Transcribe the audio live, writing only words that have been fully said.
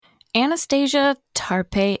Anastasia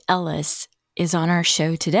Tarpe Ellis is on our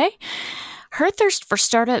show today. Her thirst for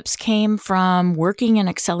startups came from working in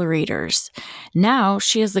accelerators. Now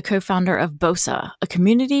she is the co-founder of BOSA, a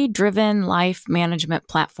community-driven life management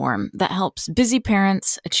platform that helps busy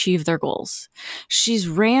parents achieve their goals. She's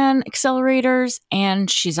ran accelerators, and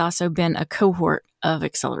she's also been a cohort of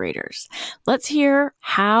accelerators. Let's hear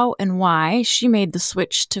how and why she made the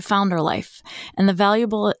switch to founder life and the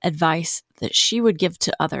valuable advice that she would give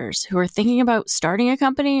to others who are thinking about starting a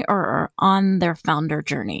company or are on their founder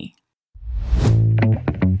journey.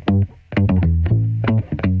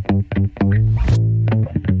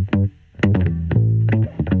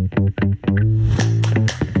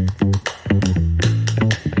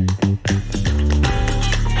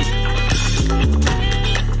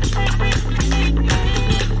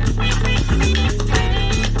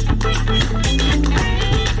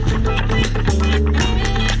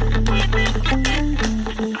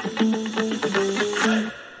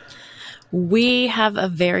 We have a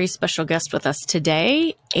very special guest with us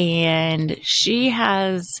today, and she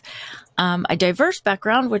has a diverse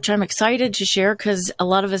background, which I'm excited to share because a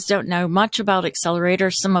lot of us don't know much about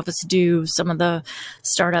accelerators. Some of us do. Some of the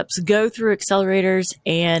startups go through accelerators,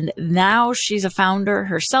 and now she's a founder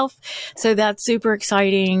herself. So that's super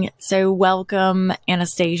exciting. So welcome,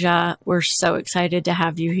 Anastasia. We're so excited to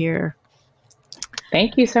have you here.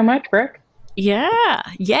 Thank you so much, Brooke. Yeah.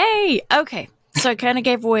 Yay. Okay. So I kind of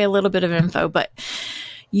gave away a little bit of info, but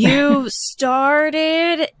you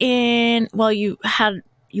started you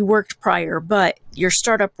worked prior, but your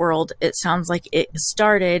startup world, it sounds like it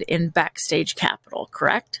started in Backstage Capital,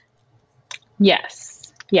 correct?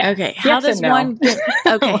 Yes. Yeah. Okay. How does one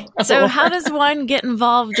get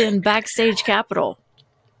involved in Backstage Capital?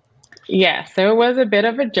 Yeah. So it was a bit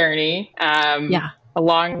of a journey. A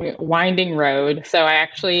long winding road. So I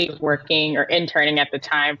actually was working or interning at the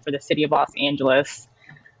time for the city of Los Angeles.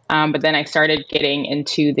 But then I started getting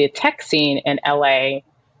into the tech scene in LA,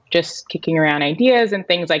 just kicking around ideas and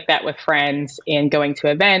things like that with friends and going to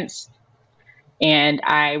events. And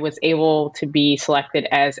I was able to be selected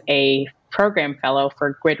as a program fellow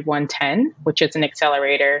for Grid 110, which is an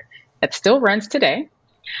accelerator that still runs today.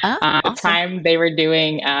 At the time, they were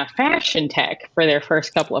doing fashion tech for their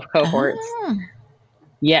first couple of cohorts.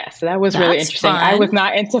 Yeah, so that was really interesting. Fun. I was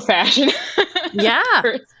not into fashion. Yeah,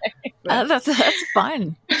 that's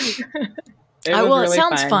fun. It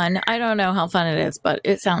sounds fun. I don't know how fun it is, but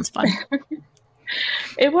it sounds fun.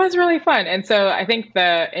 It was really fun. And so I think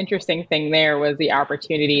the interesting thing there was the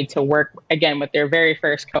opportunity to work, again, with their very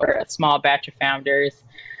first cohort, a small batch of founders,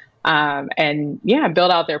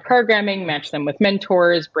 build out their programming, match them with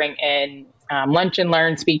mentors, bring in lunch and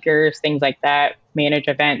learn speakers, things like that, manage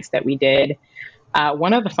events that we did.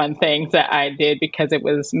 One of the fun things that I did, because it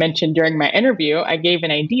was mentioned during my interview, I gave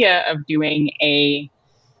an idea of doing a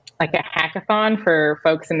hackathon for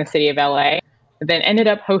folks in the city of LA, but then ended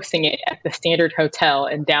up hosting it at the Standard Hotel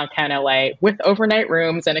in downtown LA with overnight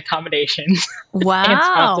rooms and accommodations. Wow. And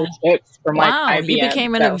sponsorships from IBM. You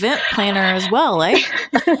became an event planner as well, eh?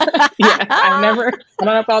 Yes, I don't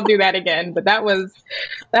know if I'll do that again, but that was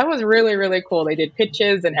really, really cool. They did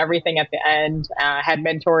pitches and everything at the end, had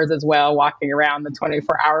mentors as well, walking around the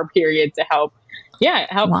 24-hour period to help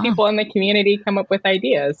people in the community come up with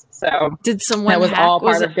ideas. So did someone that was all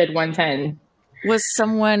part of Grid 110. Was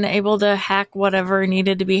someone able to hack whatever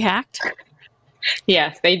needed to be hacked?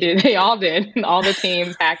 Yes, they did. They all did. All the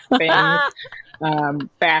teams hacked things,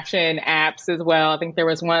 fashion apps as well. I think there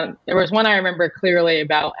was one I remember clearly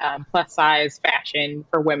about plus size fashion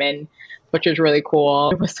for women, which was really cool.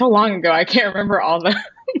 It was so long ago, I can't remember all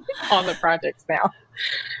the projects now.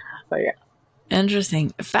 So yeah.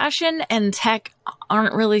 Interesting. Fashion and tech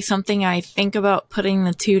aren't really something I think about putting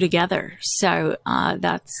the two together. So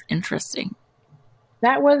that's interesting.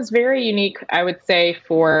 That was very unique, I would say,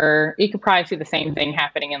 you could probably see the same thing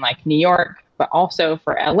happening in like New York, but also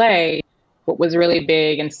for LA. What was really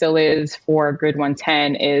big and still is for Grid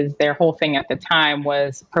 110 is their whole thing at the time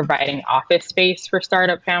was providing office space for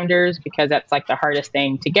startup founders, because that's like the hardest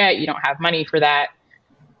thing to get. You don't have money for that.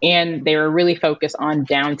 And they were really focused on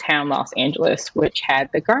downtown Los Angeles, which had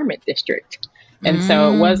the garment district. And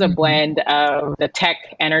so it was a blend of the tech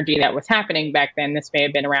energy that was happening back then. This may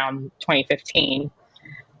have been around 2015.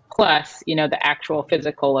 Plus, the actual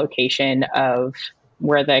physical location of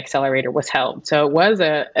where the accelerator was held. So it was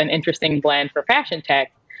an interesting blend for fashion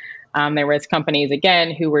tech. There was companies,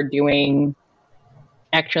 again, who were doing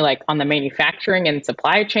actually like on the manufacturing and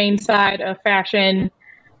supply chain side of fashion.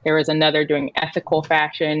 There was another doing ethical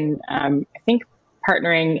fashion, I think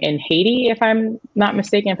partnering in Haiti, if I'm not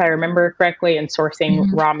mistaken, if I remember correctly, and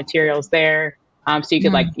sourcing raw materials there. So you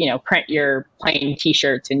could print your plain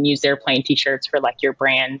t-shirts and use their plain t-shirts for like your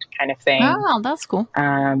brand kind of thing. Oh, that's cool.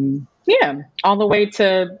 Yeah, all the way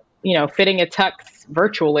to, fitting a tux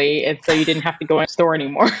virtually. And so you didn't have to go in the store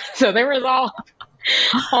anymore. So there was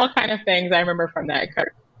all kind of things I remember from that.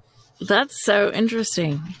 That's so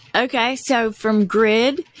interesting. Okay. So from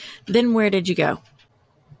Grid, then where did you go?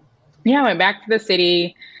 Yeah, I went back to the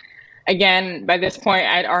city. Again, by this point,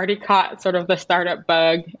 I'd already caught sort of the startup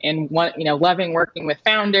bug and loving working with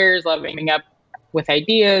founders, loving coming up with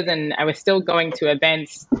ideas. And I was still going to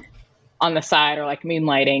events on the side, or like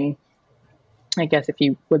moonlighting, I guess, if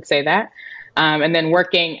you would say that. And then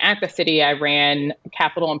working at the city, I ran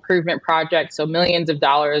capital improvement projects. So millions of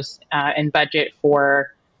dollars in budget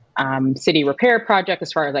for city repair projects,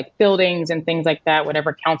 as far as like buildings and things like that,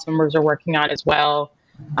 whatever council members are working on as well.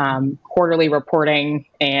 Quarterly reporting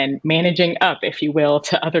and managing up, if you will,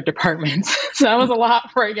 to other departments. So that was a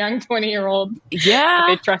lot for a young 20-year-old. Yeah.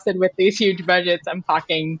 They trusted with these huge budgets. I'm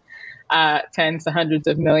talking tens to hundreds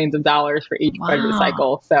of millions of dollars for each budget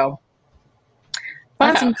cycle. So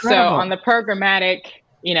that's incredible. So on the programmatic,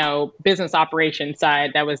 business operations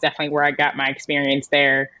side, that was definitely where I got my experience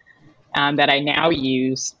there, that I now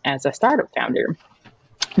use as a startup founder.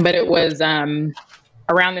 But it was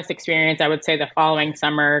around this experience, I would say the following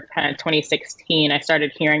summer, kind of 2016, I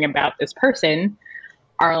started hearing about this person,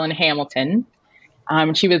 Arlen Hamilton.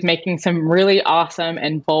 She was making some really awesome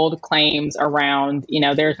and bold claims around,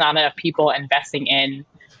 there's not enough people investing in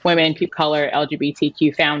women, people of color,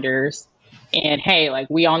 LGBTQ founders. And hey, like,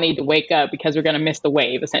 we all need to wake up because we're going to miss the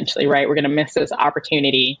wave, essentially, right? We're going to miss this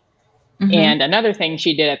opportunity. Mm-hmm. And another thing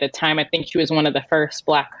she did at the time, I think she was one of the first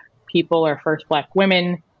Black people or first Black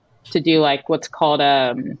women to do like what's called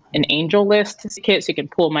an angel list kit, so you can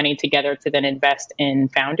pull money together to then invest in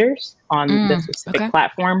founders on this specific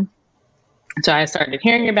platform. So I started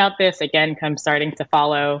hearing about this again, starting to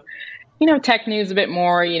follow, tech news a bit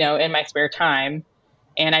more, in my spare time.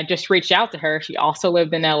 And I just reached out to her. She also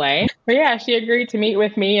lived in LA. But yeah, she agreed to meet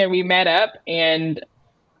with me and we met up. And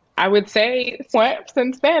I would say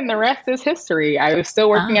since then, the rest is history. I was still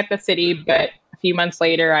working at the city, but a few months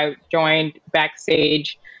later, I joined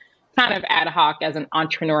Backstage kind of ad hoc as an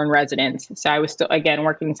entrepreneur in residence. So I was still, again,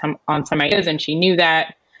 working on some ideas, and she knew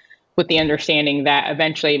that, with the understanding that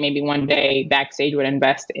eventually, maybe one day, Backstage would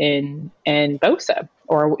invest in BOSA,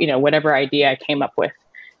 or whatever idea I came up with.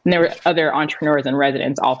 And there were other entrepreneurs in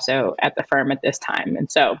residence also at the firm at this time, and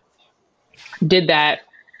so did that.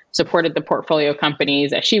 Supported the portfolio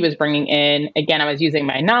companies that she was bringing in. Again, I was using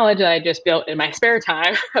my knowledge that I just built in my spare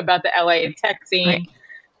time about the LA and tech scene. Right.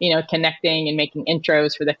 Connecting and making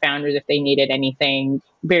intros for the founders if they needed anything,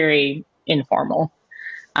 very informal.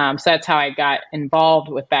 So that's how I got involved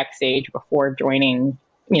with Backstage before joining,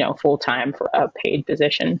 full time for a paid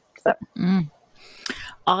position. So.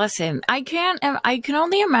 Awesome. I can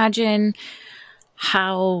only imagine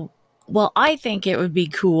how, well, I think it would be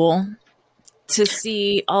cool to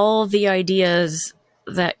see all the ideas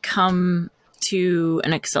that come to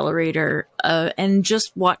an accelerator and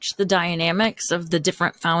just watch the dynamics of the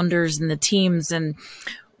different founders and the teams and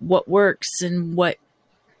what works and what,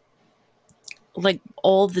 like,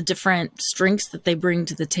 all the different strengths that they bring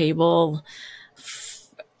to the table.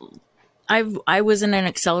 I was in an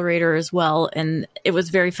accelerator as well, and it was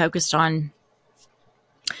very focused on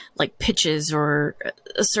like pitches or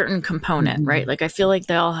a certain component, right? Like, I feel like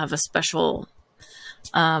they all have a special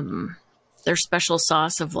their special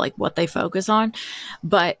sauce of like what they focus on,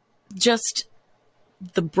 but just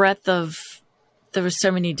the breadth of, there were so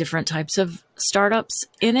many different types of startups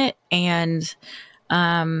in it. And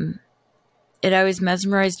it always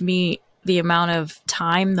mesmerized me, the amount of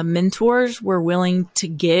time the mentors were willing to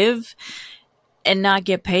give and not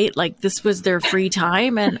get paid. Like, this was their free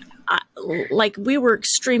time. And we were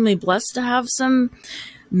extremely blessed to have some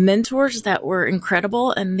mentors that were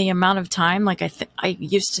incredible, and the amount of time, like, I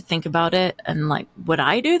used to think about it and like, would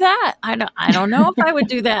I do that? I don't know if I would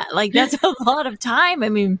do that. Like, that's a lot of time. I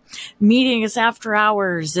mean, meeting us after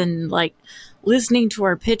hours and like listening to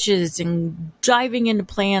our pitches and diving into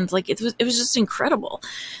plans. Like, it was just incredible.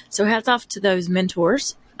 So hats off to those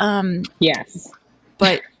mentors. Yes,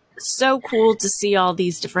 but so cool to see all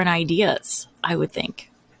these different ideas, I would think.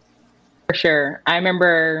 For sure. I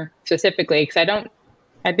remember specifically because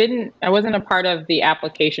I wasn't a part of the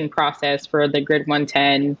application process for the Grid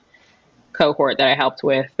 110 cohort that I helped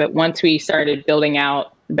with. But once we started building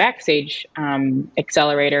out Backstage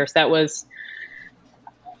accelerators, that was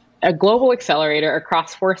a global accelerator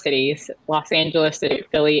across 4 cities, Los Angeles,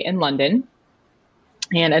 Philly, and London.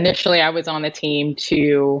 And initially I was on the team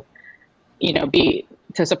to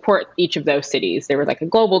support each of those cities. There was like a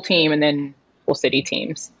global team and then multiple city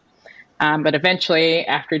teams. But eventually,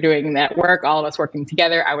 after doing that work, all of us working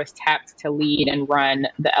together, I was tapped to lead and run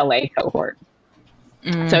the LA cohort.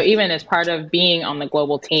 So even as part of being on the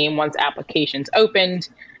global team, once applications opened,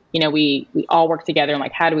 we all work together and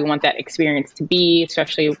like, how do we want that experience to be,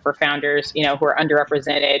 especially for founders, who are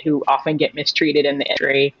underrepresented, who often get mistreated in the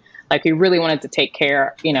industry. Like we really wanted to take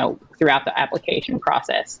care, throughout the application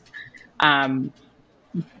process.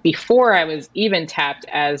 Before I was even tapped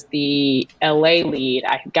as the LA lead,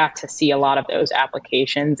 I got to see a lot of those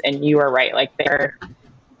applications, and you are right, like they're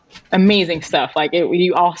amazing stuff. Like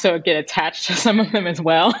you also get attached to some of them as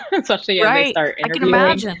well, especially as they Right. start I can interviewing.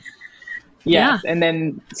 imagine. Yes, Yeah. and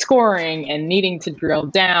then scoring and needing to drill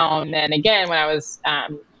down. And again, when I was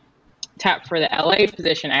tapped for the LA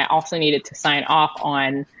position, I also needed to sign off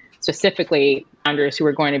on specifically founders who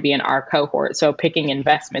were going to be in our cohort. So picking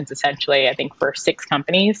investments, essentially, I think for 6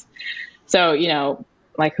 companies. So,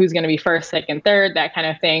 like who's going to be first, second, third, that kind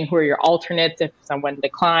of thing. Who are your alternates if someone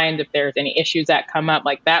declined, if there's any issues that come up,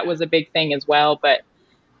 like that was a big thing as well. But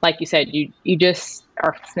like you said, you just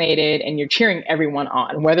are fascinated and you're cheering everyone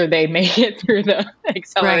on, whether they make it through the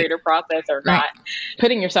accelerator process or not.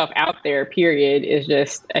 Putting yourself out there, period, is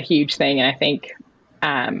just a huge thing. And I think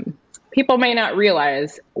people may not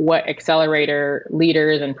realize what accelerator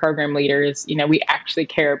leaders and program leaders, we actually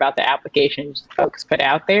care about the applications folks put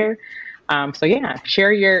out there. So yeah,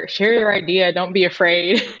 share your idea. Don't be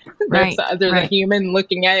afraid. There's a human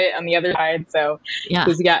looking at it on the other side. So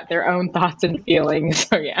who's got their own thoughts and feelings.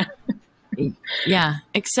 So yeah. Yeah.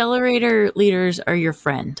 Accelerator leaders are your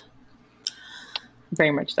friend.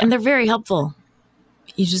 Very much so. And they're very helpful.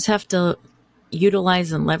 You just have to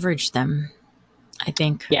utilize and leverage them, I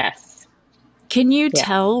think. Yes. Can you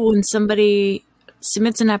tell when somebody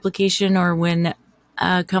submits an application or when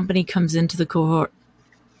a company comes into the cohort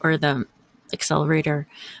or the accelerator,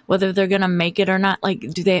 whether they're going to make it or not?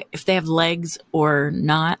 Like, if they have legs or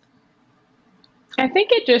not? I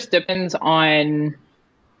think it just depends on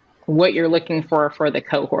what you're looking for the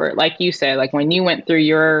cohort. Like you said, like when you went through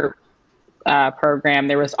your program,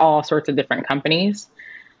 there was all sorts of different companies.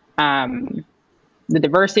 The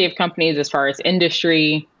diversity of companies as far as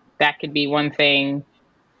industry, that could be one thing.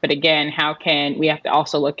 But again, we have to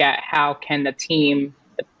also look at how can the team,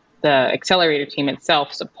 the accelerator team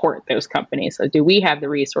itself, support those companies. So do we have the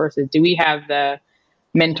resources? Do we have the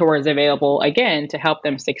mentors available, again, to help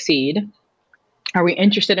them succeed? Are we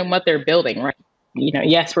interested in what they're building, right?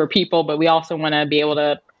 Yes, we're people, but we also want to be able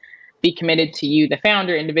to be committed to you, the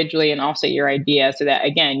founder, individually, and also your idea, so that,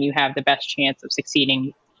 again, you have the best chance of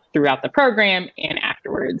succeeding throughout the program and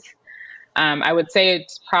afterwards. I would say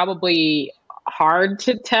it's probably hard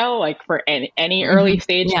to tell, like for any early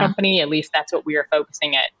stage company. At least that's what we are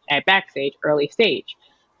focusing at Backstage, early stage.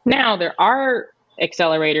 Now, there are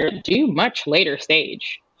accelerators do much later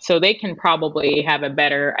stage, so they can probably have a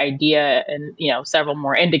better idea and several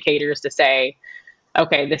more indicators to say,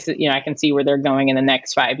 okay, this is, I can see where they're going in the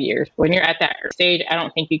next 5 years. When you're at that stage, I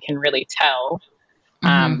don't think you can really tell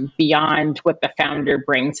beyond what the founder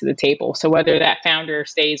brings to the table. So whether that founder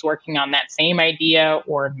stays working on that same idea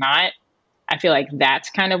or not, I feel like that's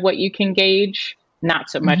kind of what you can gauge. Not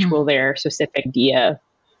so much will their specific idea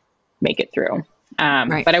make it through.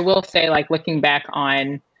 But I will say, like, looking back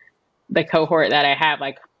on the cohort that I have,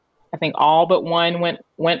 like, I think all but one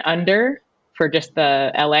went under for just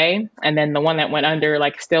the LA. And then the one that went under,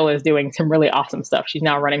 like, still is doing some really awesome stuff. She's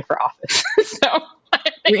now running for office. So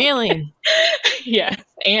really? Yes.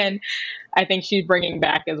 And I think she's bringing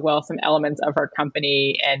back as well some elements of her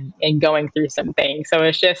company and going through some things. So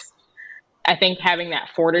it's just, I think having that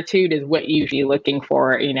fortitude is what you're usually looking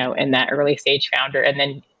for, in that early stage founder. And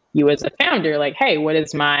then you as a founder, like, hey, what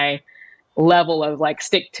is my level of like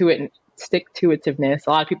stick-to-itiveness? A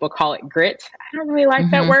lot of people call it grit. I don't really like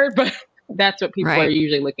that word, but that's what people are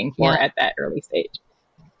usually looking for at that early stage.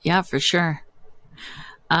 Yeah, for sure.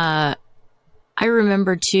 I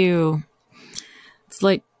remember too, it's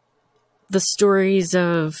like the stories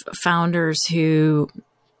of founders who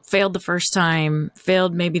failed the first time,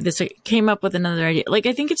 failed maybe this, came up with another idea. Like,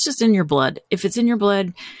 I think it's just in your blood. If it's in your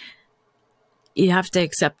blood, you have to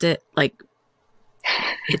accept it. Like,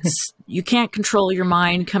 you can't control your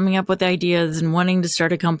mind coming up with ideas and wanting to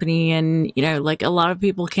start a company. And, like a lot of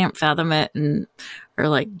people can't fathom it and are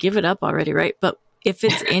like, give it up already. Right. But if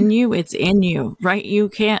it's in you, it's in you, right? You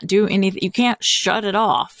can't do anything. You can't shut it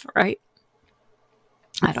off. Right.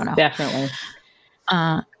 I don't know. Definitely.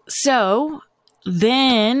 So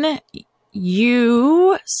then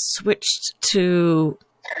you switched to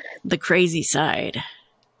the crazy side.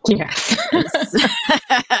 Yes.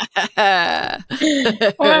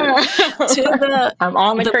 To I'm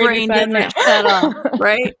on the crazy brain side now. doesn't shut off,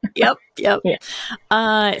 right? Yep.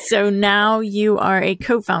 Yeah. So now you are a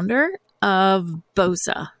co-founder of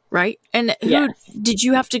Bosa, right? And who Yes. did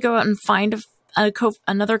you have to go out and find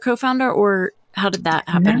another co-founder, or how did that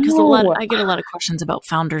happen? Because No. I get a lot of questions about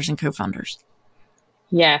founders and co-founders.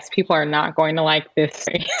 Yes, people are not going to like this.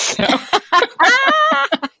 So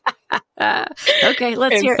Okay,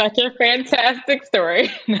 let's hear it's it. such a fantastic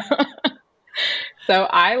story. So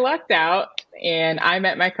I lucked out and I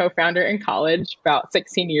met my co-founder in college about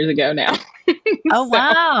 16 years ago now. Oh, So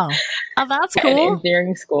wow. Oh, that's in cool.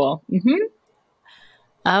 engineering school.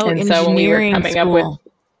 Oh, And so when we were engineering coming up with, school.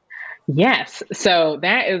 yes, so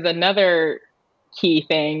that is another key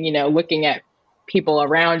thing, looking at people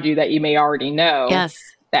around you that you may already know Yes.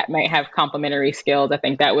 that might have complementary skills. I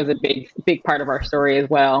think that was a big part of our story as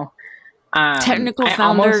well. Technical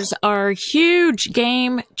founders are huge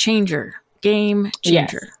game changer.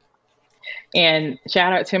 Yes. And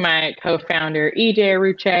shout out to my co-founder, EJ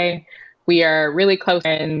Aruche. We are really close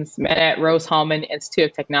friends, met at Rose-Hulman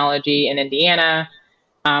Institute of Technology in Indiana.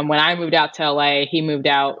 When I moved out to LA, he moved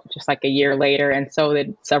out just like a year later, and so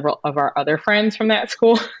did several of our other friends from that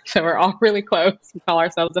school. So we're all really close. We call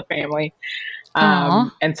ourselves a family.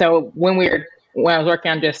 And so when I was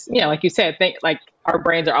working on just, like you said, like our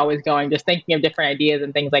brains are always going, just thinking of different ideas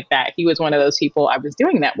and things like that. He was one of those people I was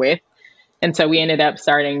doing that with. And so we ended up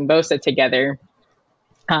starting Bosa together.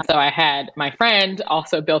 So I had my friend,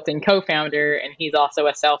 also built-in co-founder, and he's also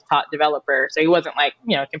a self-taught developer. So he wasn't like,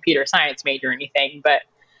 a computer science major or anything, but,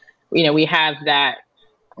 we have that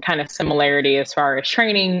kind of similarity as far as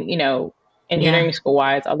training, engineering school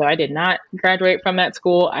wise, although I did not graduate from that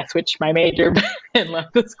school. I switched my major and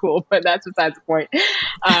left the school, but that's besides the point.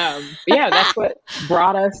 But yeah, that's what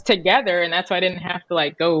brought us together. And that's why I didn't have to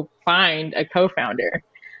like go find a co-founder.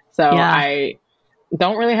 So I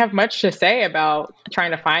don't really have much to say about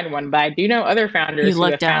trying to find one, but I do know other founders who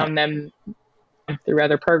have found them through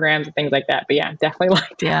other programs and things like that. But yeah, definitely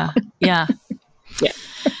lucked out. Yeah. Yeah.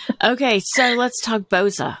 Okay, so let's talk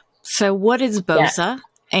Bosa. So what is Bosa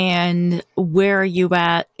and where are you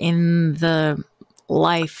at in the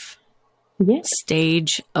life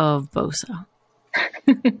stage of Bosa?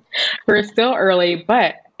 We're still early,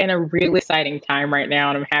 but in a really exciting time right now,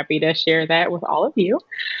 and I'm happy to share that with all of you.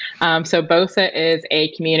 So Bosa is a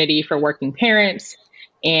community for working parents,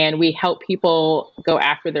 and we help people go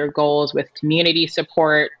after their goals with community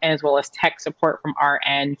support as well as tech support from our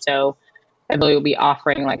end. So I believe we'll be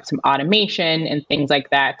offering like some automation and things like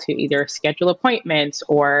that to either schedule appointments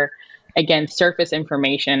or, again, surface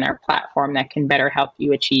information in our platform that can better help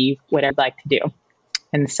you achieve what I'd like to do.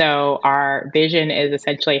 And so our vision is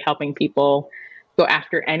essentially helping people go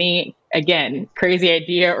after any, again, crazy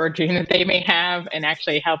idea or dream that they may have and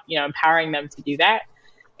actually help, empowering them to do that.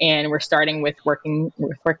 And we're starting with working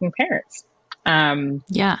parents.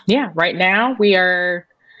 Right now we are,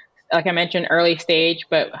 like I mentioned, early stage,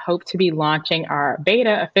 but hope to be launching our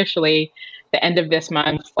beta officially the end of this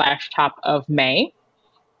month / top of May.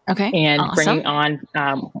 Okay. And awesome. Bringing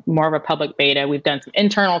on more of a public beta. We've done some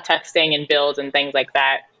internal testing and builds and things like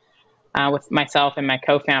that with myself and my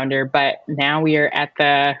co-founder. But now we are at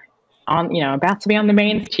about to be on the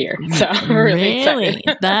main tier. So we're really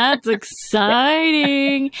excited. That's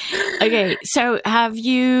exciting. Okay. So have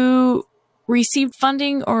you received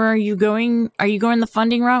funding or are you going the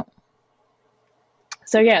funding route?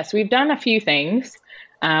 So yes, we've done a few things.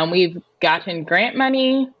 We've gotten grant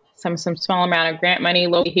money, some small amount of grant money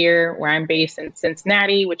locally here where I'm based in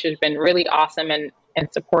Cincinnati, which has been really awesome and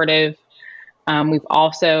supportive. We've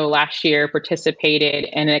also last year participated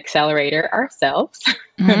in an accelerator ourselves.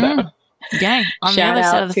 Yay. On the other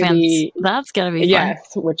side of the fence. That's going to be fun.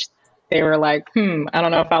 Yes, which they were like, I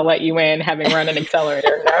don't know if I'll let you in having run an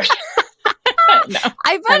accelerator. No.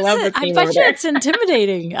 I bet you it's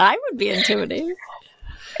intimidating. I would be intimidated.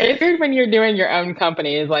 It's weird when you're doing your own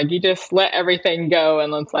company. It's like you just let everything go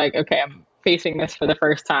and it's like, okay, I'm facing this for the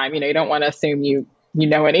first time. You don't want to assume you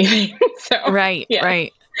know anything. So right.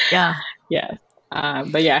 Yeah. Yes.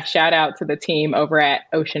 But yeah, shout out to the team over at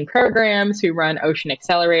Ocean Programs who run Ocean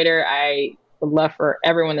Accelerator. I would love for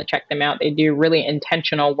everyone to check them out. They do really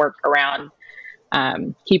intentional work around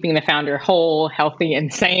keeping the founder whole, healthy,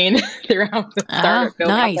 and sane throughout the startup build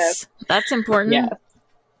process. That's important.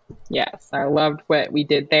 Yes. I loved what we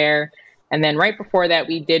did there. And then right before that,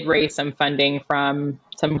 we did raise some funding from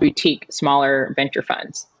some boutique, smaller venture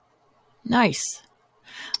funds. Nice.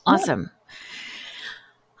 Awesome. Yeah.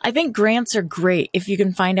 I think grants are great if you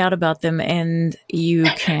can find out about them and you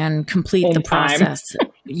can complete the process.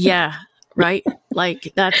 Yeah. Right.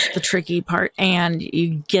 Like, that's the tricky part. And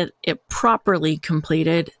you get it properly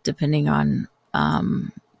completed depending on,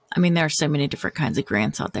 there are so many different kinds of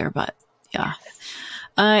grants out there, but yeah.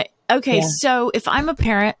 Okay. Yeah. So if I'm a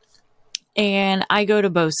parent and I go to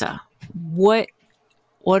BOSA, what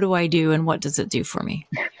do I do and what does it do for me?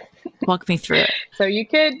 Walk me through it. So you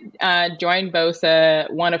could join BOSA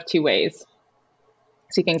one of two ways.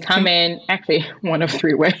 So you can come in, actually, one of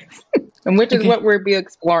three ways, and which is what we'll be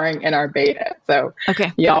exploring in our beta. So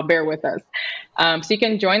y'all bear with us. So you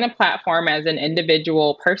can join the platform as an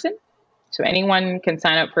individual person. So anyone can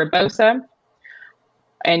sign up for BOSA,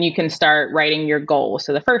 and you can start writing your goals.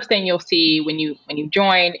 So the first thing you'll see when you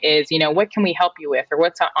join is, what can we help you with, or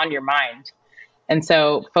what's on your mind? And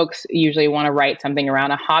so folks usually want to write something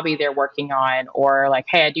around a hobby they're working on, or like,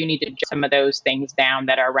 hey, I do need to jot some of those things down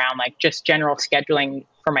that are around like just general scheduling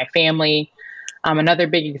for my family. Another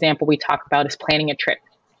big example we talk about is planning a trip.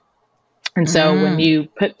 And so when you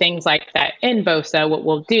put things like that in BOSA, what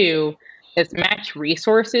we'll do is match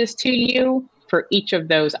resources to you for each of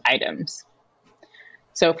those items.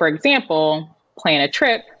 So for example, plan a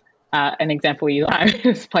trip. An example we use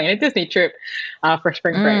is plan a Disney trip for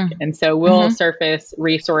spring break. And so we'll surface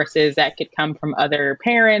resources that could come from other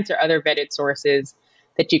parents or other vetted sources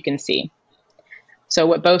that you can see. So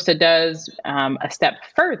what BOSA does a step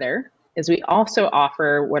further is we also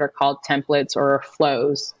offer what are called templates or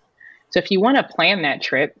flows. So if you want to plan that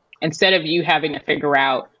trip, instead of you having to figure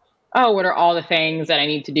out, what are all the things that I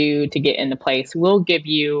need to do to get into place, we'll give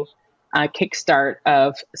you a kickstart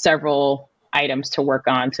of several items to work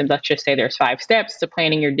on. So let's just say there's 5 steps to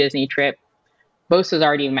planning your Disney trip. BOSA's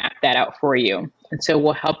already mapped that out for you. And so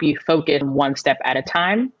we'll help you focus one step at a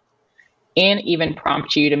time, and even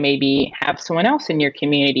prompt you to maybe have someone else in your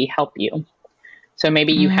community help you. So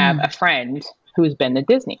maybe you have a friend who's been to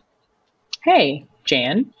Disney. Hey,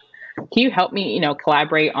 Jan, can you help me,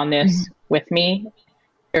 collaborate on this with me?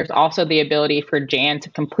 There's also the ability for Jan to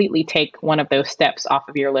completely take one of those steps off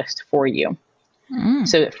of your list for you.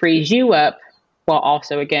 So it frees you up while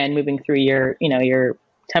also, again, moving through your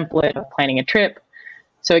template of planning a trip.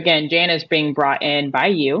 So again, Jan is being brought in by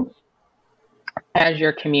you as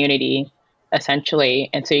your community, essentially.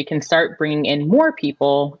 And so you can start bringing in more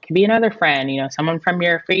people. It could be another friend, someone from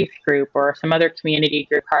your faith group or some other community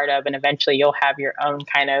you're part of. And eventually you'll have your own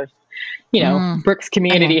kind of, Brooks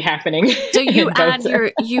community happening. So you add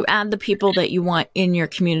the people that you want in your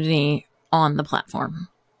community on the platform.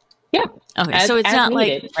 Yeah. Okay. So it's not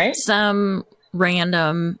needed, like right? some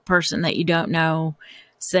random person that you don't know,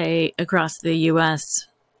 say across the US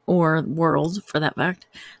or world for that fact,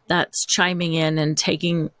 that's chiming in and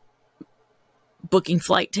booking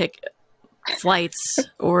flights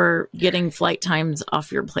or getting flight times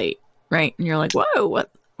off your plate. Right. And you're like, whoa, what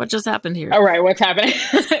just happened here? All right. What's happening?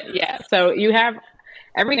 Yeah. So you have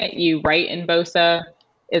everything that you write in BOSA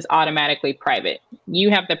is automatically private. You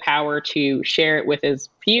have the power to share it with as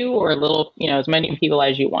few or little, as many people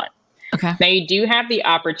as you want. Okay. Now you do have the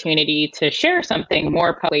opportunity to share something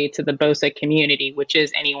more publicly to the BOSA community, which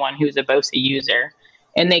is anyone who's a BOSA user,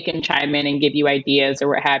 and they can chime in and give you ideas or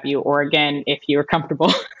what have you. Or again, if you're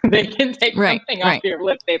comfortable, they can take something off your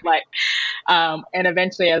list they'd like. And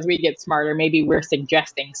eventually, as we get smarter, maybe we're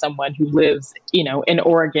suggesting someone who lives, in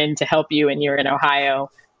Oregon to help you and you're in Ohio,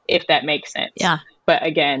 if that makes sense. Yeah. But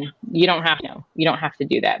again, you don't have to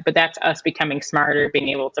do that. But that's us becoming smarter, being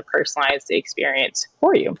able to personalize the experience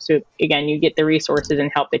for you. So again, you get the resources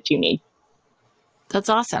and help that you need. That's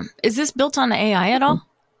awesome. Is this built on AI at all?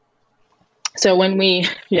 So when we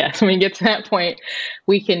get to that point,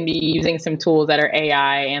 we can be using some tools that are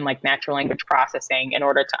AI and like natural language processing in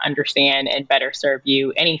order to understand and better serve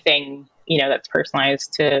you anything, that's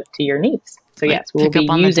personalized to your needs. So yes, we'll be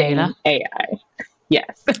using AI.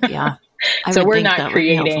 Yes. Yeah. So we're not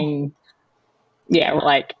creating, we're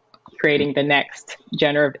like creating the next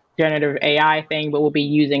generative AI thing, but we'll be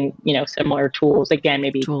using, similar tools, again,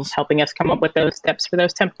 maybe helping us come up with those steps for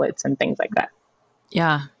those templates and things like that.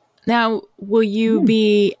 Yeah. Now, will you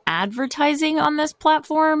be advertising on this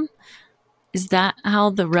platform? Is that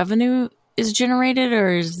how the revenue is generated,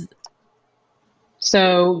 or is...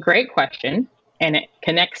 So great question. And it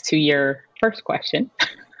connects to your first question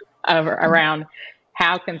around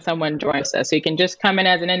how can someone join us? So you can just come in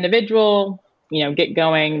as an individual, get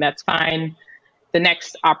going. That's fine. The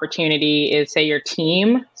next opportunity is, say your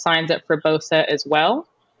team signs up for BOSA as well,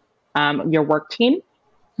 your work team.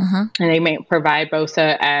 And they may provide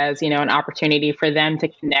BOSA as, an opportunity for them to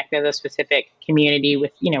connect with a specific community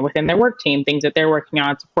with, within their work team, things that they're working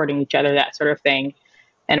on, supporting each other, that sort of thing.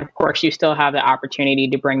 And of course, you still have the opportunity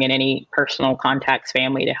to bring in any personal contacts,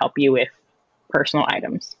 family to help you with personal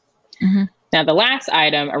items. Now, the last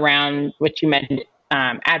item around what you mentioned,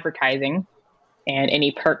 advertising and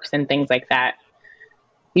any perks and things like that,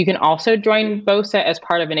 you can also join BOSA as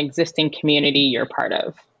part of an existing community you're part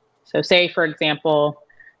of. So say, for example,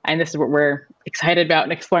 and this is what we're excited about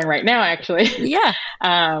and exploring right now, actually. Yeah.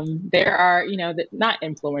 There are, not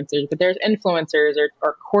influencers, but there's influencers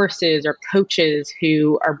or courses or coaches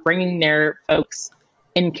who are bringing their folks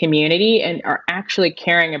in community and are actually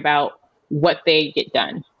caring about what they get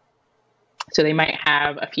done. So they might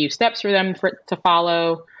have a few steps for them to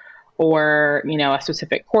follow, or, a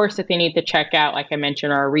specific course that they need to check out, like I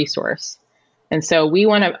mentioned, or a resource. And so we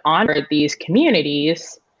want to honor these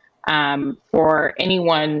communities for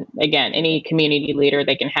anyone, again, any community leader,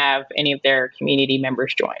 they can have any of their community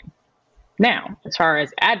members join. Now, as far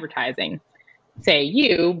as advertising, say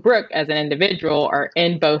you, Brooke, as an individual are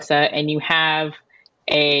in BOSA and you have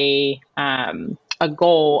a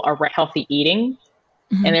goal around healthy eating,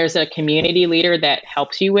 and there's a community leader that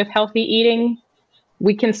helps you with healthy eating,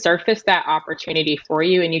 we can surface that opportunity for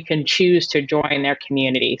you and you can choose to join their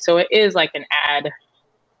community. So it is like an ad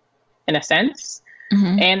in a sense.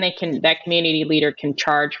 And that community leader can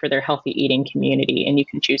charge for their healthy eating community, and you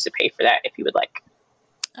can choose to pay for that if you would like.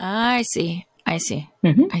 I see. I see.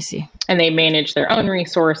 And they manage their own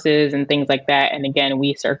resources and things like that. And again,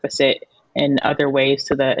 we surface it in other ways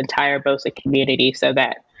to the entire BOSA community so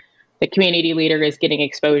that the community leader is getting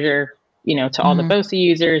exposure, to all the BOSA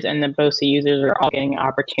users, and the BOSA users are all getting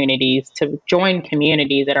opportunities to join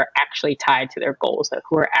communities that are actually tied to their goals,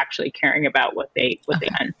 who are actually caring about what they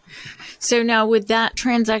done. So now, would that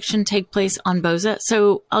transaction take place on BOSA?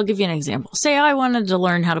 So I'll give you an example. Say I wanted to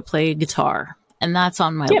learn how to play guitar, and that's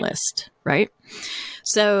on my list, right?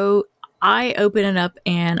 So I open it up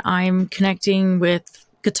and I'm connecting with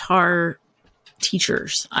guitar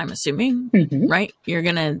teachers, I'm assuming, right? You're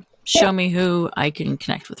going to show me who I can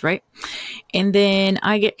connect with, right? And then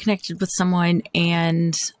I get connected with someone,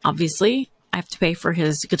 and obviously I have to pay for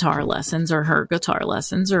his guitar lessons or her guitar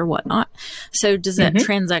lessons or whatnot. So does that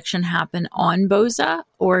transaction happen on BOSA,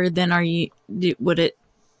 or then would it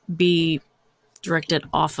be directed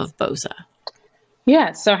off of BOSA?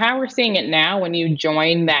 Yeah. So how we're seeing it now, when you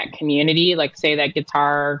join that community, like say that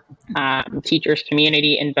guitar teachers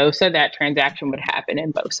community in BOSA, that transaction would happen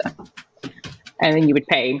in BOSA. And then you would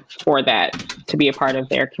pay for that to be a part of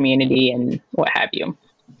their community and what have you.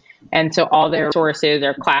 And so all their sources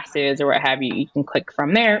or classes or what have you, you can click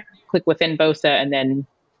from there, click within BOSA, and then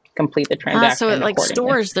complete the transaction. So it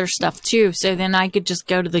stores their stuff too. So then I could just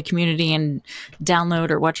go to the community and download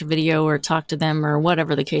or watch a video or talk to them or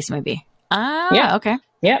whatever the case may be. Yeah. Okay.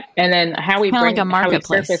 Yep. And then how we bring like a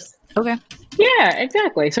marketplace. Okay. Yeah,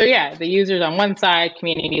 exactly. So yeah, the users on one side,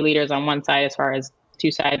 community leaders on one side, as far as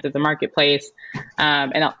two sides of the marketplace.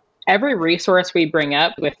 And every resource we bring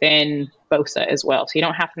up within BOSA as well. So you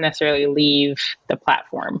don't have to necessarily leave the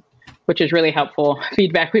platform, which is really helpful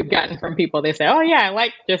feedback we've gotten from people. They say, oh yeah, I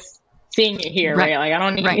like just seeing it here, right? Like I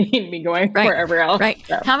don't need to be going wherever else. Right.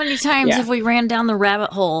 So, how many times have we ran down the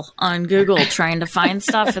rabbit hole on Google trying to find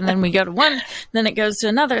stuff, and then we go to one, then it goes to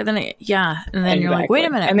another, then and then you're like, wait a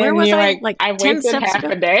minute, and where was I? Like I 10 wasted steps half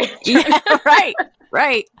ago? a day.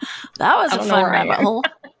 Right. That was a fun rabbit hole.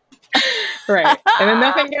 Right. And then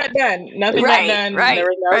nothing got done. Nothing got done. There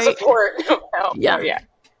was no support.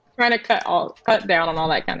 Trying to cut down on all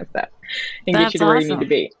that kind of stuff and get you to where you need to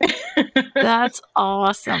be. That's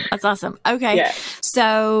awesome. Okay. Yeah.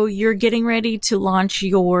 So you're getting ready to launch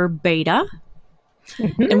your beta.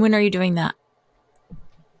 And when are you doing that?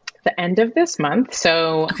 The end of this month.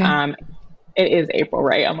 So it is April,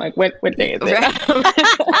 right? I'm like, what day is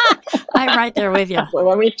it? I'm right there with you. So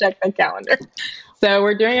let me check the calendar. So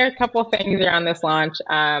we're doing a couple things around this launch.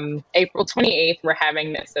 April 28th, we're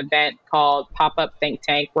having this event called Pop-Up Think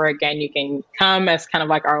Tank, where again, you can come as kind of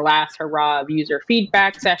like our last hurrah of user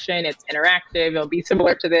feedback session. It's interactive. It'll be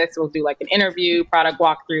similar to this. We'll do like an interview, product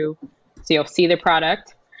walkthrough. So you'll see the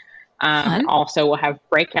product. Also, we'll have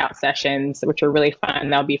breakout sessions, which are really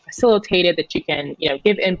fun. They'll be facilitated that you can,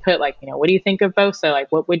 give input, like, what do you think of BOSA?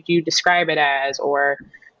 Like, what would you describe it as? Or,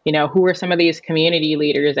 who are some of these community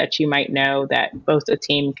leaders that you might know that BOSA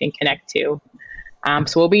team can connect to?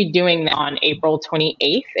 So we'll be doing that on April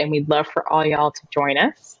 28th, and we'd love for all y'all to join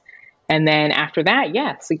us. And then after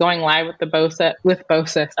that, so going live with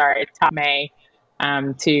BOSA, top May,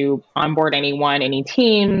 to onboard anyone, any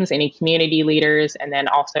teams, any community leaders, and then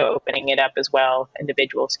also opening it up as well.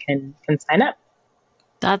 Individuals can sign up.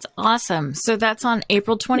 That's awesome. So that's on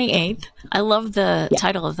April 28th. I love the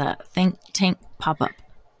title of that, Think Tank Pop-Up.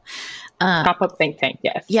 Pop-Up Think Tank,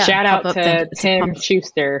 yes. Yeah, shout out to Tim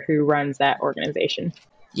Schuster, who runs that organization.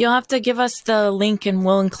 You'll have to give us the link and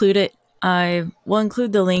we'll include it I will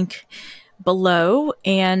include the link below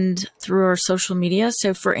and through our social media.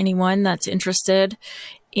 So for anyone that's interested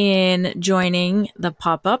in joining the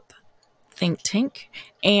pop-up think tank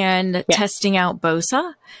and testing out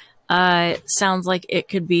BOSA, sounds like it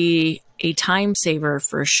could be a time saver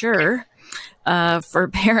for sure for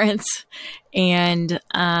parents, and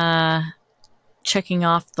checking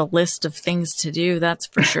off the list of things to do, that's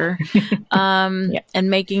for sure. And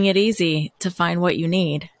making it easy to find what you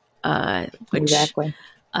need. Which, exactly.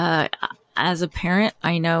 As a parent,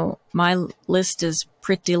 I know my list is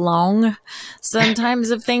pretty long sometimes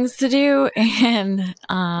of things to do, and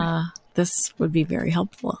this would be very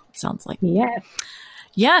helpful, it sounds like. Yes.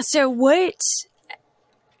 Yeah. So what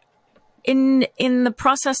in the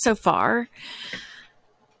process so far,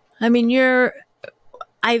 I mean,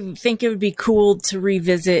 I think it would be cool to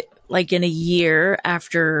revisit like in a year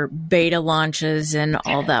after beta launches and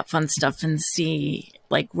all that fun stuff and see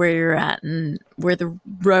like where you're at and where the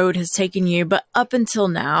road has taken you. But up until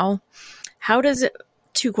now,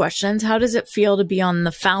 two questions. How does it feel to be on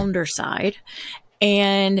the founder side?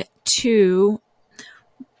 And two,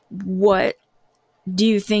 what do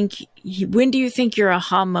you think, when do you think your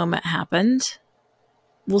aha moment happened?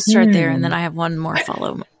 We'll start there. And then I have one more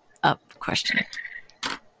follow up question.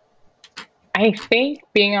 I think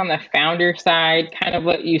being on the founder side, kind of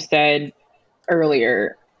what you said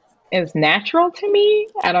earlier, is natural to me.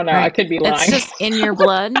 I don't know. Right. I could be lying. It's just in your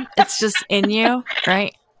blood. It's just in you,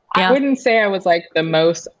 right? Yeah. I wouldn't say I was like the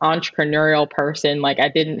most entrepreneurial person. Like I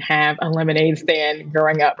didn't have a lemonade stand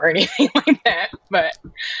growing up or anything like that, but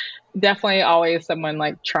definitely always someone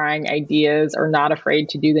like trying ideas or not afraid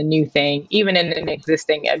to do the new thing, even in an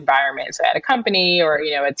existing environment. So at a company or,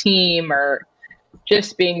 a team, or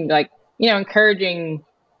just being like, encouraging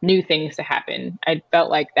new things to happen. I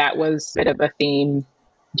felt like that was a bit of a theme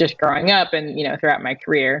just growing up and, throughout my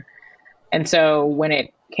career. And so when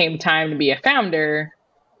it came time to be a founder,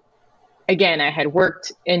 again, I had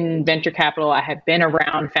worked in venture capital. I had been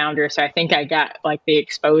around founders. So I think I got like the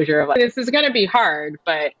exposure of like, this is going to be hard,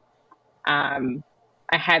 but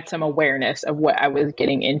I had some awareness of what I was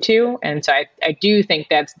getting into. And so I do think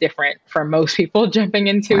that's different from most people jumping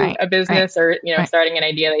into a business or, starting an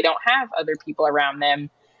idea. They don't have other people around them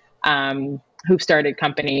who've started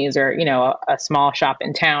companies or, a small shop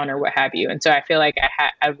in town or what have you. And so I feel like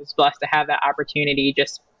I was blessed to have that opportunity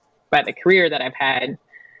just by the career that I've had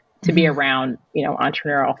to be around,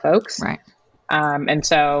 entrepreneurial folks. Right. And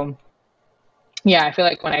so yeah, I feel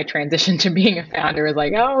like when I transitioned to being a founder, it was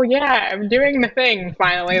like, oh yeah, I'm doing the thing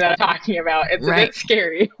finally that I'm talking about. It's a bit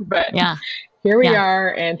scary, but here we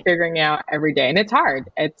are and figuring out every day. And it's hard.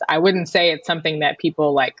 I wouldn't say it's something that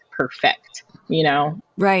people like perfect,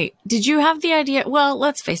 Right. Did you have the idea? Well,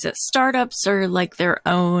 let's face it, startups are like their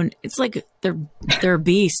own, it's like they're a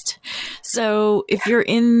beast. So if you're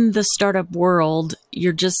in the startup world,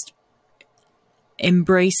 you're just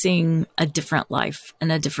embracing a different life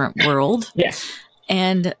and a different world. Yes.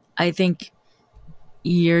 And I think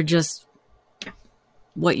you're just,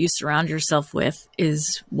 what you surround yourself with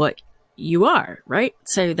is what you are, right?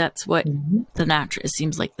 So that's what it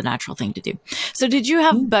seems like the natural thing to do. So did you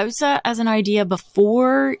have BOSA as an idea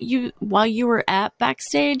while you were at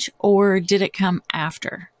Backstage, or did it come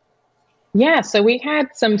after? Yeah. So we had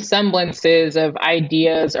some semblances of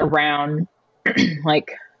ideas around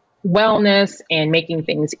like wellness and making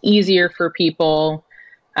things easier for people,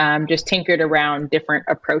 just tinkered around different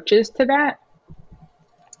approaches to that.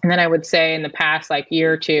 And then I would say in the past like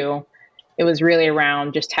year or two, it was really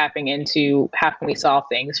around just tapping into how can we solve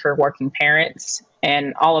things for working parents.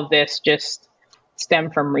 And all of this just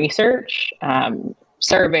stemmed from research,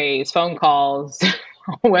 surveys, phone calls,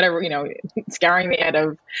 whatever, scouring the head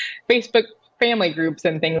of Facebook family groups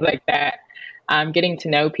and things like that, getting to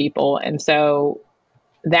know people. And so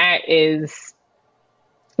that is,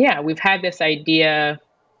 we've had this idea,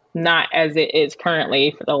 not as it is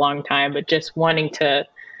currently for the long time, but just wanting to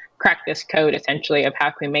crack this code essentially of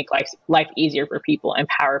how can we make life easier for people,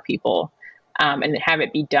 empower people, and have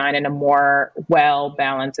it be done in a more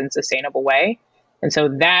well-balanced and sustainable way. And so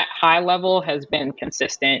that high level has been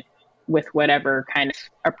consistent with whatever kind of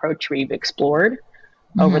approach we've explored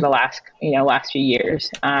over the last few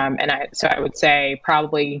years. So I would say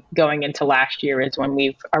probably going into last year is when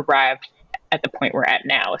we've arrived at the point we're at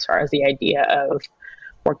now, as far as the idea of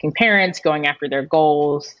working parents, going after their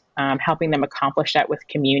goals, helping them accomplish that with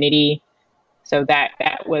community. So that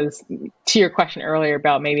was to your question earlier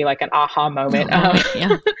about maybe like an aha moment.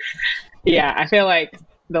 I feel like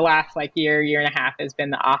the last like year and a half has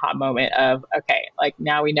been the aha moment of, okay, like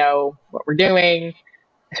now we know what we're doing.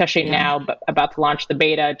 especially now, but about to launch the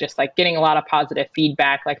beta, just like getting a lot of positive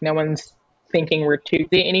feedback. Like no one's thinking we're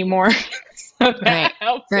choosy anymore. So that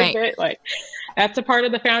helps a bit. Like that's a part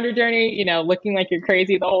of the founder journey, you know, looking like you're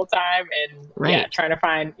crazy the whole time and trying to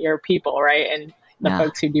find your people, right? And the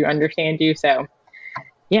folks who do understand you. So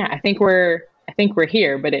yeah, I think we're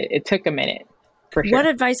here, but it took a minute for sure. What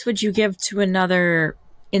advice would you give to another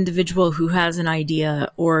individual who has an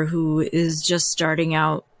idea or who is just starting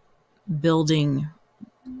out building?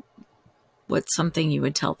 What's something you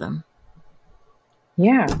would tell them?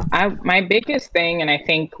 Yeah, my biggest thing, and I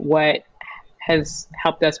think what has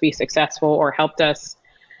helped us be successful or helped us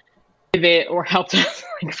pivot or helped us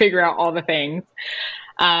like figure out all the things.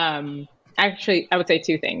 Actually, I would say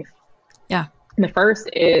two things. Yeah. The first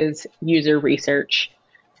is user research.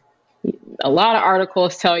 A lot of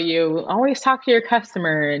articles tell you always talk to your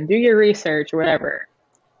customer and do your research or whatever.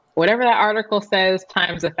 Whatever that article says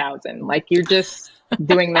times 1,000. Like you're just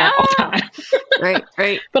doing that all the time.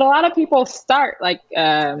 Right. But a lot of people start like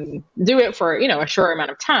do it for, you know, a short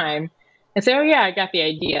amount of time and say, oh yeah, I got the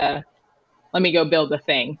idea. Let me go build the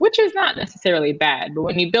thing, which is not necessarily bad. But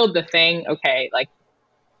when you build the thing, okay, like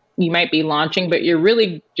you might be launching, but you're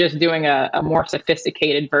really just doing a more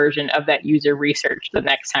sophisticated version of that user research the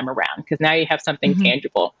next time around. Because now you have something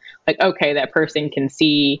tangible. Like, okay, that person can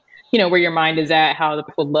see, you know, where your mind is at, how it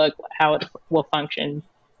will look, how it will function.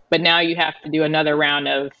 But now you have to do another round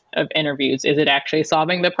of interviews. Is it actually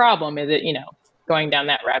solving the problem? Is it, you know, going down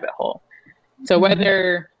that rabbit hole? So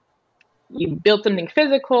whether you build something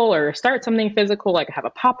physical or start something physical, like have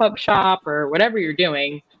a pop-up shop or whatever you're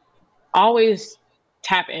doing, always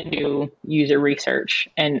tap into user research.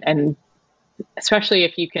 And especially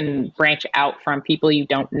if you can branch out from people you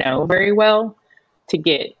don't know very well to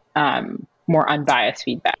get more unbiased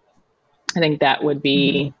feedback. I think that would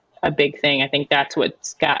be a big thing. I think that's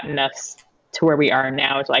what's gotten us to where we are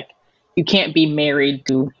now is like, you can't be married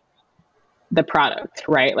to the product,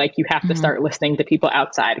 right? Like you have to start listening to people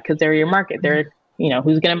outside because they're your market. They're, you know,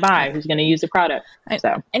 who's going to buy, who's going to use the product.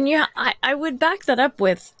 So, and yeah, I would back that up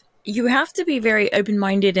with, you have to be very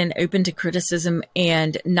open-minded and open to criticism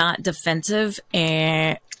and not defensive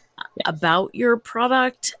and about your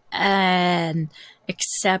product and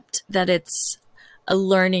accept that it's a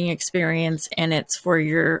learning experience and it's for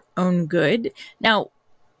your own good. Now,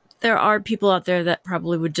 there are people out there that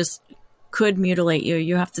probably could mutilate you.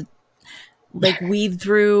 You have to like weed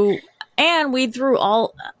through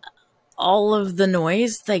all of the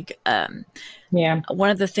noise. Like, one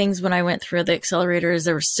of the things when I went through the accelerator is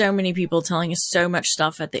there were so many people telling us so much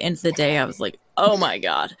stuff. At the end of the day, I was like, oh my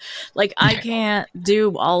God, like I can't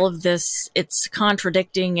do all of this. It's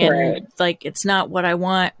contradicting and like, it's not what I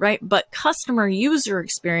want. Right. But customer user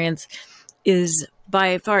experience is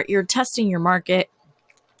by far, you're testing your market,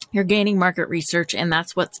 you're gaining market research, and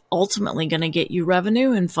that's what's ultimately going to get you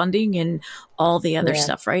revenue and funding and all the other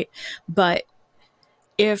stuff. Right. But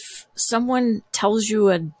if someone tells you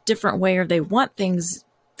a different way or they want things,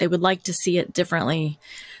 they would like to see it differently.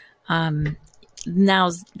 Now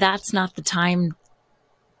that's not the time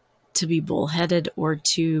to be bullheaded or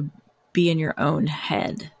to be in your own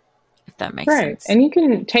head, if that makes sense. And you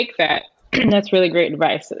can take that. That's really great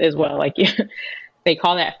advice as well. Like they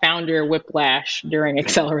call that founder whiplash during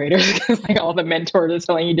accelerators because like all the mentors are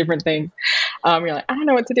telling you different things. You're like, I don't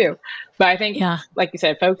know what to do. But I think, like you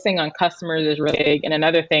said, focusing on customers is really big. And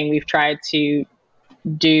another thing we've tried to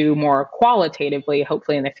do more qualitatively,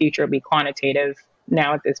 hopefully in the future will be quantitative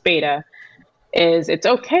now at this beta, is it's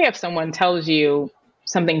okay if someone tells you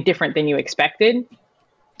something different than you expected.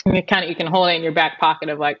 And you can hold it in your back pocket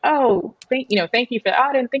of like, oh, thank you for,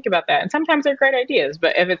 I didn't think about that. And sometimes they're great ideas,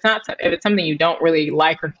 but if it's something you don't really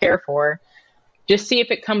like or care for, just see if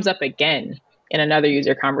it comes up again in another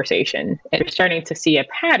user conversation. And you're starting to see a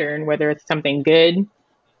pattern, whether it's something good,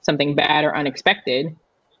 something bad, or unexpected.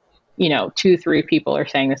 2-3 people are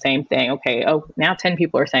saying the same thing. Okay, now 10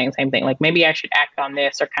 people are saying the same thing. Like maybe I should act on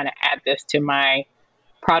this or kind of add this to my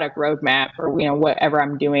product roadmap or whatever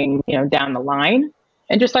I'm doing down the line.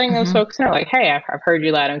 And just letting those folks know, like, hey, I've heard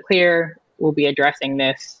you loud and clear. We'll be addressing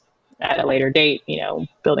this at a later date,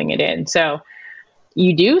 building it in. So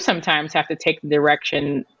you do sometimes have to take the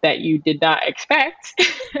direction that you did not expect.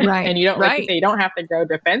 Right. And you don't, like you say, you don't have to go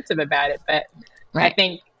defensive about it. But I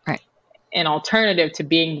think an alternative to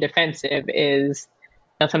being defensive is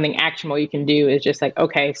something actionable you can do is just like,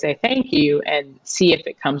 okay, say thank you and see if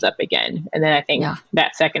it comes up again. And then I think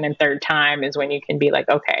that second and third time is when you can be like,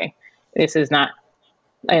 okay, this is not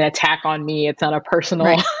an attack on me. It's not a personal,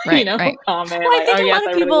 Right, right, right. comment. Well, I Like, think oh a yes, lot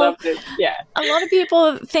I of really people, love this. Yeah. a lot of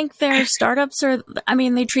people think their startups are, I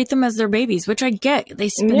mean, they treat them as their babies, which I get. They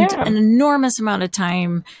spend Yeah. an enormous amount of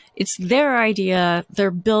time. It's their idea.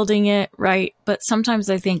 They're building it, right? But sometimes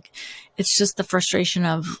I think it's just the frustration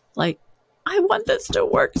of like, I want this to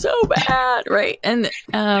work so bad, right? And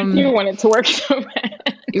You want it to work so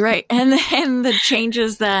bad. right, and the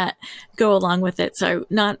changes that go along with it. So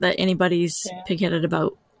not that anybody's Yeah. pigheaded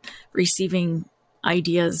about receiving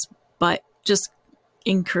ideas, but just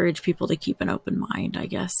encourage people to keep an open mind, I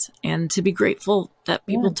guess, and to be grateful that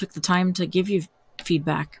Yeah. people took the time to give you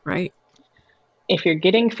feedback, right? If you're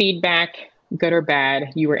getting feedback, good or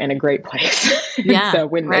bad, you were in a great place. Yeah, So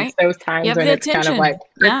when right. it's those You times have when the it's kind of attention. like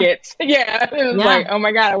Yeah, crickets, yeah, it was yeah, like, oh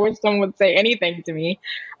my God, I wish someone would say anything to me.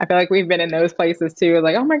 I feel like we've been in those places too,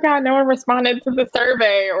 like, oh my God, no one responded to the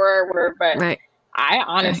survey but right, I right.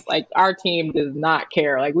 honestly, like, our team does not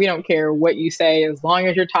care. Like, we don't care what you say as long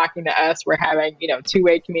as you're talking to us. We're having,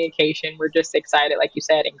 two-way communication. We're just excited, like you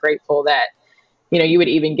said, and grateful that, you would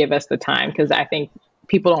even give us the time, because I think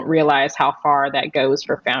people don't realize how far that goes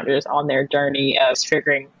for founders on their journey of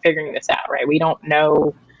figuring this out, right? We don't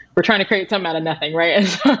know. We're trying to create something out of nothing, right? And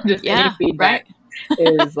so just any Yeah, feedback right.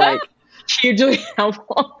 is like hugely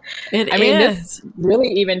helpful. It I mean, this is. really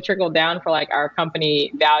even trickled down for like our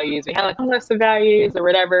company values. We had like a list of values or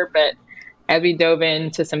whatever, but as we dove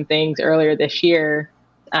into some things earlier this year,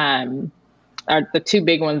 the two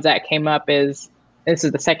big ones that came up is, this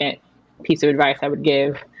is the second piece of advice I would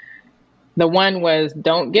give. The one was,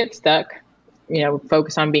 don't get stuck,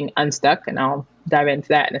 focus on being unstuck. And I'll dive into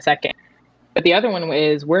that in a second. But the other one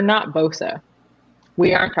is, we're not BOSA.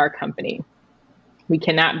 We aren't our company. We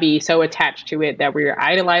cannot be so attached to it that we're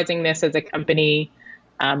idolizing this as a company.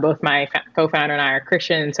 Both my co-founder and I are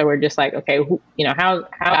Christian. So we're just like, okay, how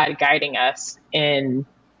God guiding us in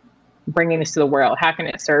bringing this to the world? How can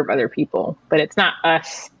it serve other people? But it's not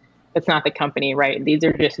us. It's not the company, right? These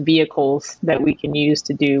are just vehicles that we can use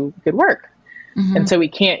to do good work. Mm-hmm. And so we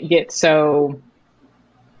can't get so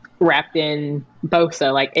wrapped in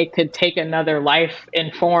BOSA. Like, it could take another life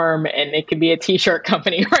and form, and it could be a t-shirt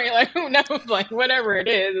company, right? Like, who knows? Like, whatever it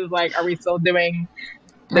is like, are we still doing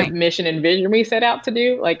the Right. mission and vision we set out to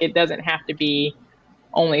do? Like, it doesn't have to be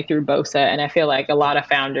only through BOSA. And I feel like a lot of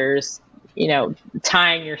founders,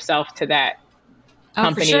 tying yourself to that Oh, for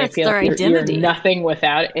company, sure. I It's feel their like you're identity. nothing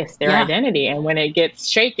without it. It's their Yeah. identity. And when it gets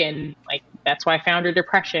shaken, like, that's why founder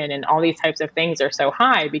depression and all these types of things are so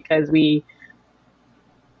high, because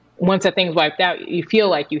once that thing's wiped out, you feel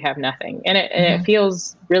like you have nothing, and it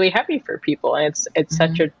feels really heavy for people. And it's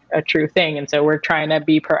such a true thing. And so we're trying to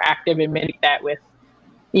be proactive and mitigate that with,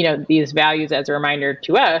 these values as a reminder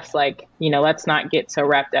to us, like, let's not get so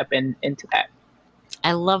wrapped up into that.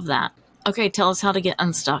 I love that. Okay, tell us how to get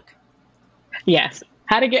unstuck. Yes.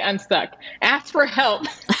 How to get unstuck. Ask for help.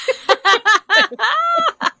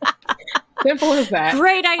 Simple as that.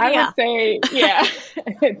 Great idea. I would say, yeah,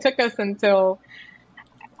 it took us until,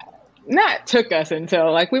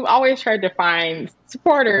 like, we've always tried to find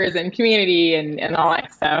supporters and community and all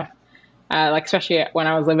that stuff. Like, especially when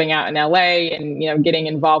I was living out in LA and, getting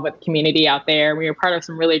involved with the community out there, we were part of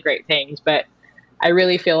some really great things. But I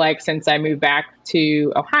really feel like since I moved back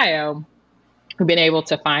to Ohio, we've been able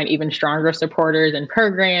to find even stronger supporters and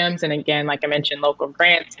programs. And again, like I mentioned, local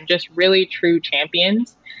grants and just really true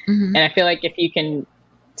champions. Mm-hmm. And I feel like if you can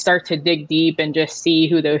start to dig deep and just see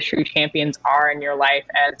who those true champions are in your life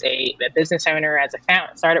as a business owner, as a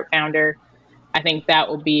startup founder, I think that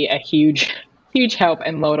will be a huge help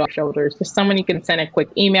and load off shoulders. Just someone you can send a quick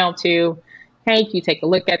email to. Hey, can you take a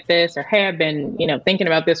look at this? Or, hey, I've been, thinking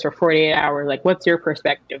about this for 48 hours. Like, what's your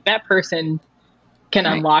perspective? That person can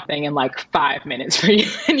unlock thing in like 5 minutes for you.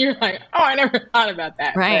 And you're like, oh, I never thought about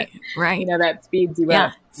that. Right. But, right. That speeds you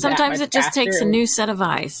up. Sometimes it just takes a new set of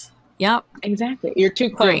eyes. Yep. Exactly. You're too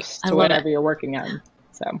close to whatever you're working on.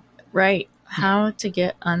 So. Right. How to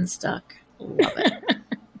get unstuck. Love it.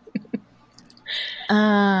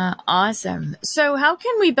 Awesome. So how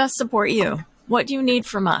can we best support you? What do you need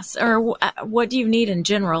from us? Or what do you need in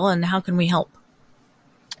general, and how can we help?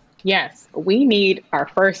 Yes, we need our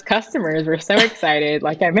first customers. We're so excited,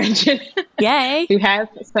 like I mentioned. Yay. We have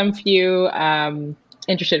some few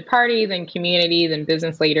interested parties and communities and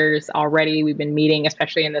business leaders already. We've been meeting,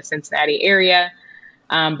 especially in the Cincinnati area.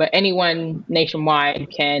 But anyone nationwide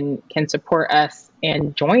can support us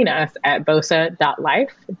and join us at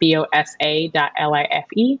bosa.life, bosa.life.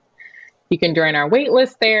 You can join our wait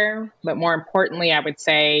list there. But more importantly, I would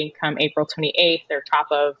say come April 28th or top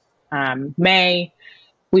of May,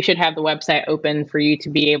 we should have the website open for you to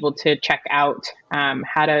be able to check out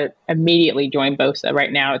how to immediately join BOSA.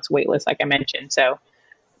 Right now it's waitlist, like I mentioned. So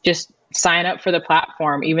just sign up for the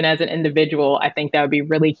platform, even as an individual. I think that would be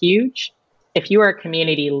really huge. If you are a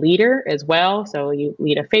community leader as well, so you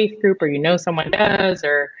lead a faith group or you know someone does,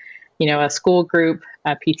 or a school group,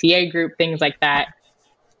 a PTA group, things like that.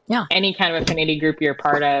 Yeah. Any kind of affinity group you're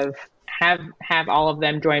part of, have all of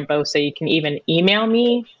them join BOSA. You can even email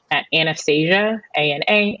me at Anastasia,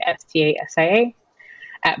 ANASTASIA,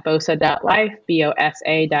 at bosa.life,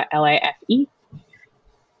 BOSA.LIFE.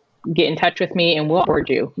 Get in touch with me and we'll onboard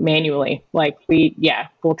you manually.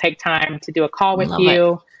 We'll take time to do a call with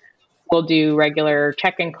you. We'll do regular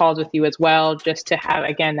check-in calls with you as well, just to have,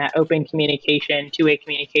 again, that open communication, two-way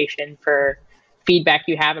communication for feedback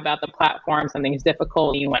you have about the platform, something's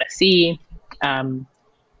difficult you want to see,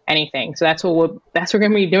 anything. So that's what we're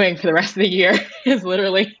going to be doing for the rest of the year is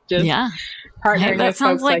literally just partnering with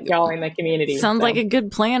folks like y'all in the community. Sounds like a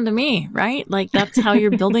good plan to me, right? Like that's how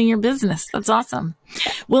you're building your business. That's awesome.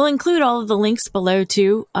 We'll include all of the links below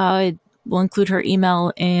too. We'll include her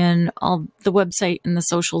email and all the website and the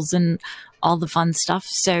socials and all the fun stuff.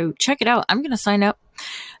 So check it out. I'm going to sign up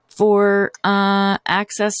for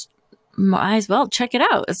access. Might as well check it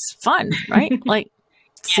out. It's fun, right?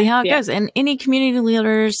 See how it goes. And any community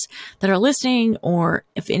leaders that are listening, or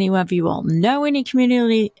if any of you all know any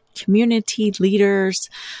community leaders,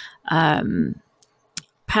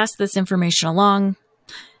 pass this information along.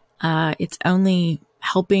 It's only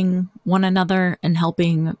helping one another and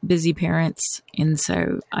helping busy parents. And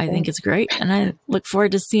so I think it's great. And I look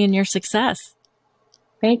forward to seeing your success.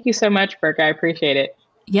 Thank you so much, Brooke. I appreciate it.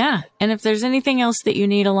 Yeah. And if there's anything else that you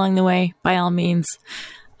need along the way, by all means,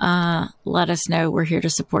 let us know. We're here to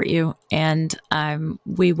support you. And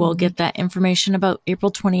we will get that information about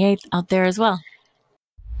April 28th out there as well.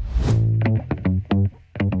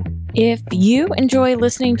 If you enjoy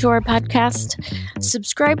listening to our podcast,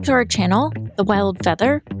 subscribe to our channel, The Wild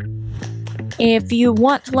Feather. If you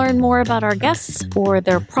want to learn more about our guests or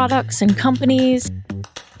their products and companies,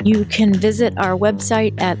 you can visit our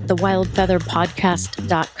website at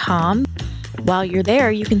thewildfeatherpodcast.com. While you're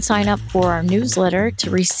there, you can sign up for our newsletter to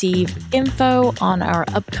receive info on our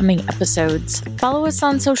upcoming episodes. Follow us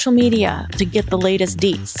on social media to get the latest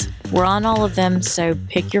deets. We're on all of them, so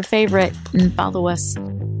pick your favorite and follow us.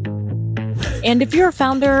 And if you're a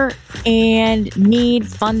founder and need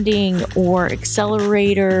funding or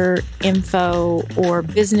accelerator info or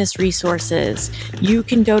business resources, you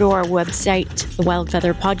can go to our website,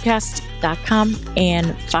 thewildfeatherpodcast.com,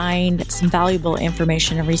 and find some valuable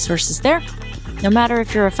information and resources there. No matter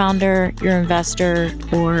if you're a founder, you're an investor,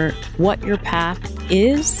 or what your path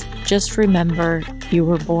is, just remember you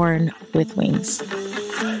were born with wings.